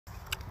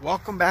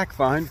Welcome back,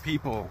 fine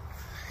people.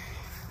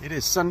 It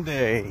is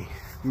Sunday,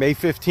 May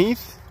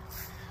 15th.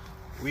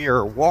 We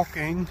are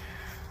walking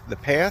the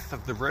path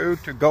of the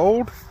road to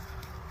gold.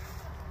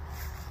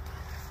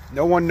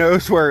 No one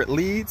knows where it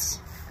leads.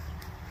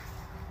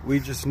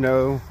 We just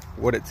know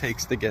what it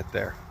takes to get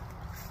there.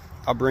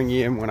 I'll bring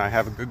you in when I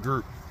have a good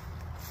group.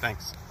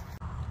 Thanks.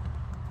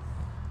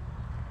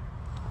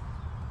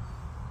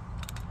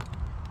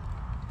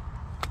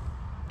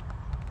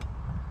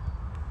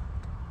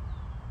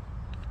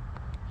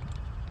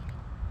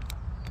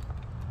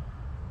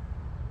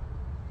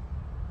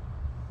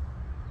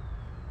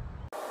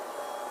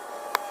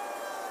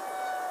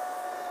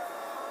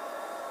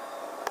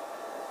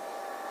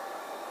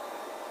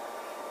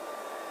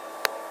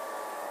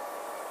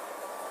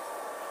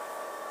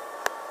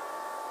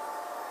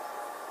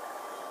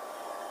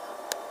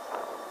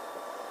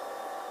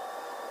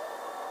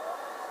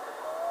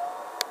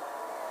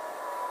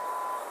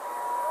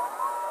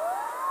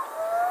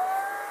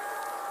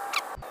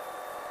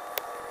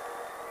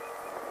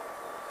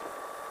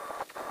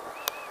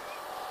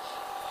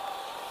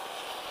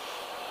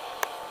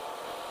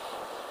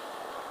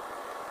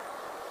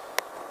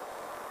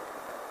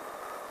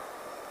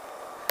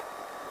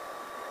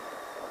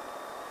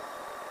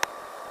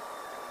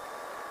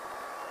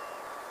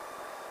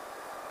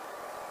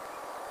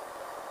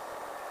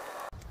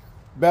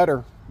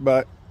 Better,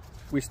 but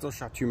we still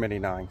shot too many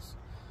nines.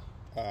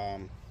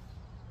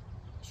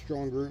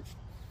 Strong group,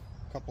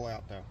 couple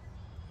out though.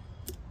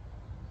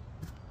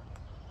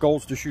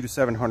 Goal's to shoot a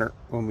 700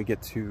 when we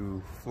get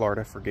to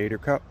Florida for Gator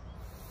Cup,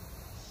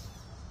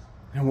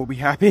 and we'll be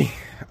happy.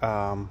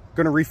 Gonna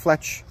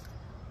refletch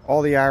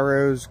all the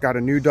arrows. Got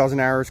a new dozen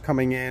arrows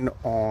coming in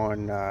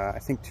on I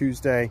think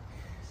Tuesday,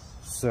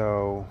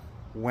 so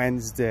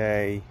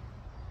Wednesday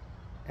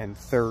and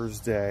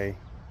Thursday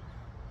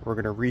we're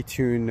going to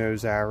retune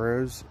those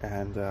arrows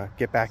and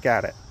get back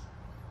at it.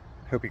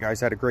 Hope you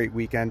guys had a great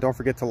weekend. Don't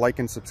forget to like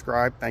and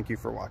subscribe. Thank you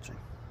for watching.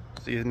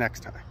 See you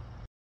next time.